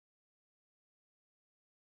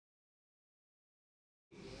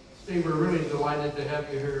Steve, we're really delighted to have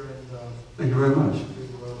you here, and thank you very much.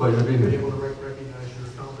 Pleasure to be here. Able to recognize your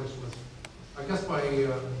accomplishments. I guess my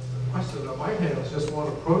question I might have is just one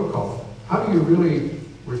of protocol. How do you really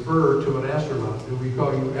refer to an astronaut? Do we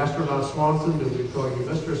call you Astronaut Swanson? Do we call you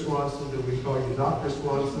Mr. Swanson? Do we call you Dr.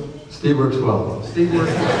 Swanson? Steve works well. Steve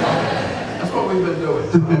works well. That's what we've been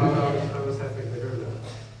doing. So I was happy to hear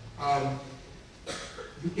that.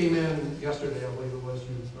 You came in yesterday, I believe it was.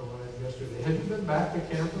 You arrived yesterday. Had you been back to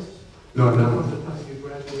campus? No, I've not. The time you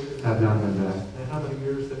graduated? I've not been back. And how many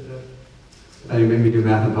years did that? You made me do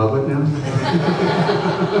math in public now?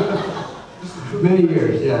 Many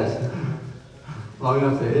years, yes. Long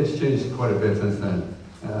enough that it's changed quite a bit since then.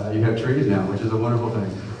 You have trees now, which is a wonderful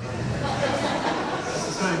thing. At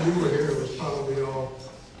the time you were here, it was probably all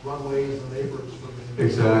runways and aprons from the...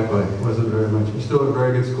 Exactly. It wasn't very much. It's still a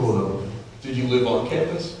very good school, though. Did you live on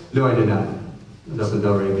campus? No, I did not. It was up in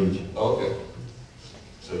Delray Beach. Oh, okay.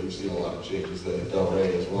 So you've seen a lot of changes there at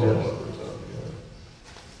Delray as well. Yes.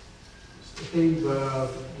 Steve,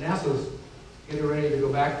 NASA's getting ready to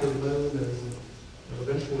go back to the moon and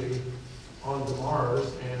eventually on to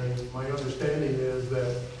Mars, and my understanding is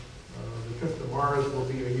that the trip to Mars will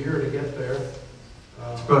be a year to get there.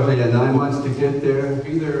 Roughly 9 months to get there.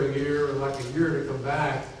 Be there a year, or like a year to come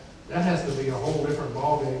back. That has to be a whole different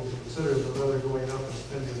ballgame to consider than whether going up and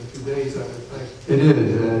spending a few days, I would think. It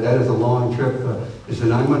is. That is a long trip. It's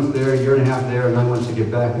 9 months there, a year and a half there, and 9 months to get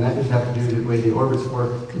back. And that just has to do with the way the orbits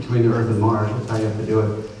work between the Earth and Mars. That's how you have to do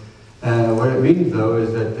it. What it means, though,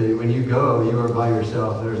 is that when you go, you are by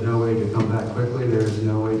yourself. There's no way to come back quickly. There's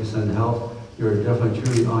no way to send help. You're definitely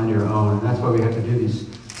truly on your own. And that's why we have to do these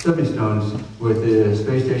stepping stones with the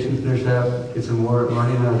space station finish up, get some more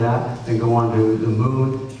learning out of that, and go on to the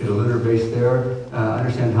moon, get a lunar base there,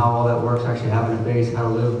 understand how all that works, actually having a base, how to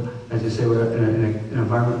live, as you say, in an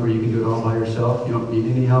environment where you can do it all by yourself. You don't need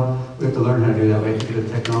any help. We have to learn how to do that. We have to get the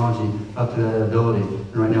technology up to that ability.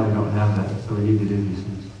 And right now we don't have that, so we need to do these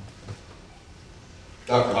things.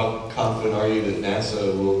 Doctor, how confident are you that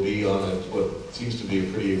NASA will be on what seems to be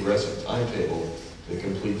a pretty aggressive timetable to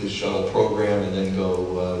complete this shuttle program and then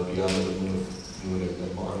go beyond the moon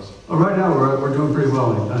and Mars? Well, right now we're doing pretty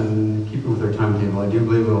well in keeping with our timetable. I do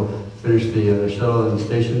believe we'll finish the shuttle and the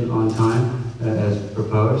station on time as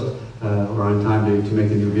proposed. We're on time to make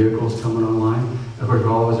the new vehicles coming online. Of course, we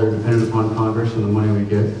always are dependent upon Congress and the money we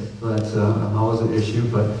get, so that's always an issue,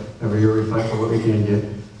 but every year we fight for what we can get.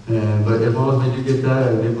 But as long as we do get that,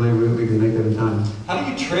 I do believe we can make that in time. How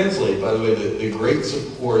do you translate, by the way, the great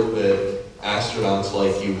support that astronauts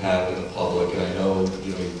like you have in the public, and I know,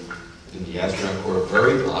 in the astronaut corps,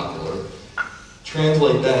 very popular,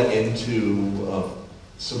 translate that into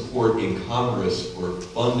support in Congress for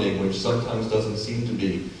funding, which sometimes doesn't seem to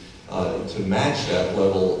be to match that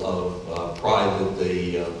level of pride that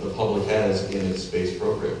the public has in its space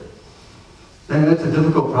program? And that's a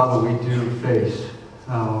difficult problem we do face.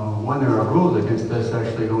 One, there are rules against us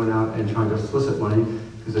actually going out and trying to solicit money,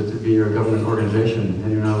 because it's to be your government organization,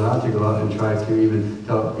 and you're not allowed to go out and try to even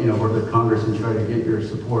work with Congress and try to get your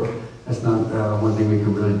support. That's not one thing we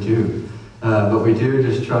can really do. But we do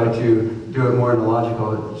just try to do it more in a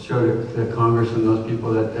logical, show to Congress and those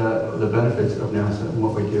people that the benefits of NASA and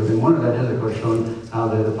what we do. And one of that is, of course, showing how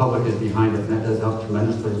the public is behind it, and that does help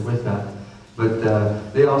tremendously with that. But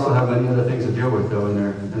they also have many other things to deal with, though, in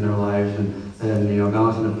their lives, and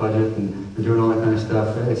balancing the budget and doing all that kind of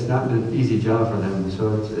stuff. It's not an easy job for them.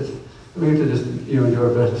 So we have to just do our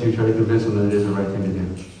best to try to convince them that it is the right thing to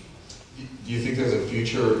do. Do you think there's a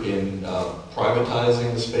future in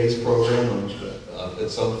privatizing the space program at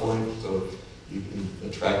some point, so you can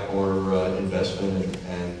attract more investment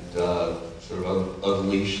and sort of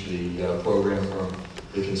unleash the program from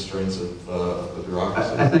the constraints of the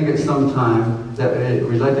bureaucracy? I think at some time that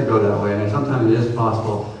we'd like to go that way, and sometimes it is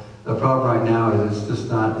possible. The problem right now is it's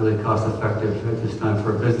just not really cost effective at this time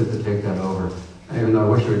for a business to take that over. Even though I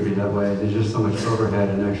wish it would be that way, there's just so much overhead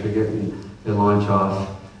in actually getting the launch off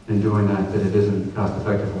and doing that it isn't cost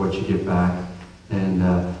effective for what you get back. And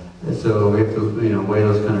so we have to weigh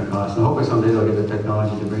those kind of costs. And hopefully someday they'll get the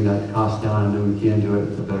technology to bring that cost down, and then we can do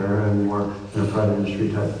it better and more in a private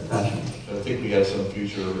industry type fashion. I think we have some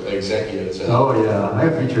future executives. Oh yeah, I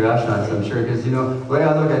have future astronauts, I'm sure, because the way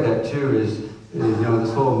I look at that too is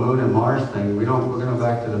this whole moon and Mars thing. We're going to go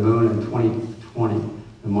back to the moon in 2020,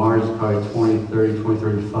 and Mars is probably 2030,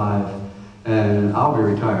 2035, and I'll be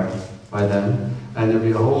retired by then, and there'll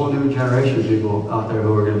be a whole new generation of people out there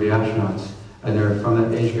who are going to be astronauts, and they're from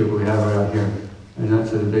that age group we have right out here, and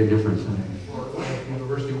that's a big difference, I think. For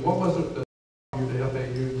university, what was it that you the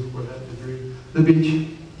FAU for that degree? The beach.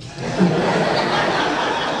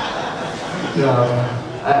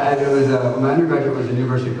 Yeah. My undergraduate was at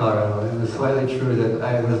University of Colorado, and it was slightly true that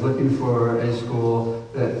I was looking for a school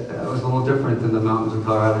that was a little different than the mountains of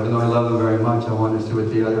Colorado. Even though I love them very much, I wanted to see what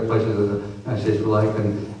the other places of the United States were like,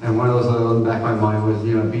 and one of those little in the back of my mind was,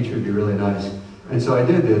 a beach would be really nice. And so I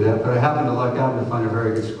did do that, but I happened to luck out and find a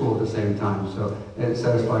very good school at the same time, so it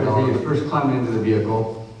satisfied all. You first climbed into the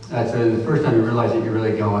vehicle. That's the first time you realize that you're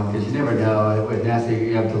really going, because you never know. With NASA,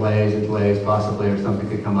 you have delays possibly, or something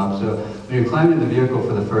could come up. So when you climb into the vehicle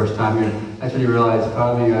for the first time, that's when you realize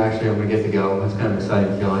probably you actually are going to get to go. It's kind of an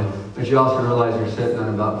exciting feeling. But you also realize you're sitting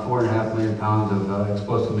on about 4.5 million pounds of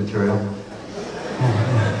explosive material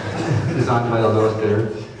designed by the lowest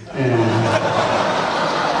bidder.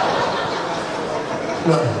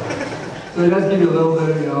 So it does give you a little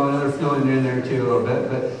bit, another feeling in there too, a little bit.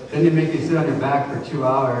 But then they make you sit on your back for 2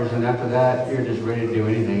 hours, and after that, you're just ready to do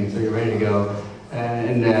anything. So you're ready to go.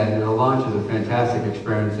 And the launch is a fantastic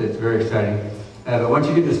experience. It's very exciting. But once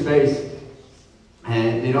you get into space,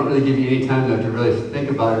 and they don't really give you any time though to really think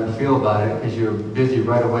about it and feel about it, because you're busy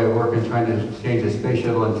right away working, trying to change the space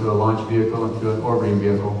shuttle into a launch vehicle, into an orbiting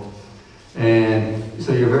vehicle. And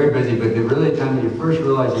so you're very busy, but the really time that you first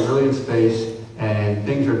realize you're really in space and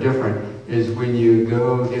things are different is when you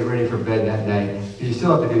go get ready for bed that night. You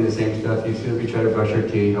still have to do the same stuff. You still try to brush your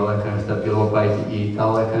teeth, all that kind of stuff, get a little bite to eat,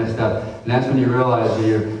 all that kind of stuff. And that's when you realize that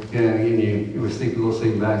you were sleeping a little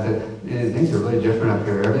sleep back, that things are really different up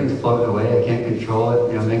here. Everything's floating away. I can't control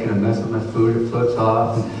it. Making a mess with my food, it floats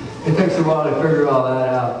off. And it takes a while to figure all that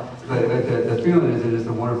out. But the feeling is it's just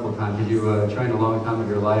a wonderful time, because you trained a long time of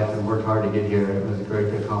your life and worked hard to get here. It was a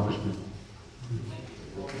great accomplishment.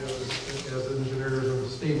 As engineers and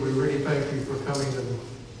Steve, we really thank you for coming and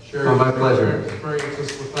sharing my pleasure. your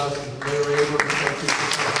experiences with us. And Mayor Abram, thank you.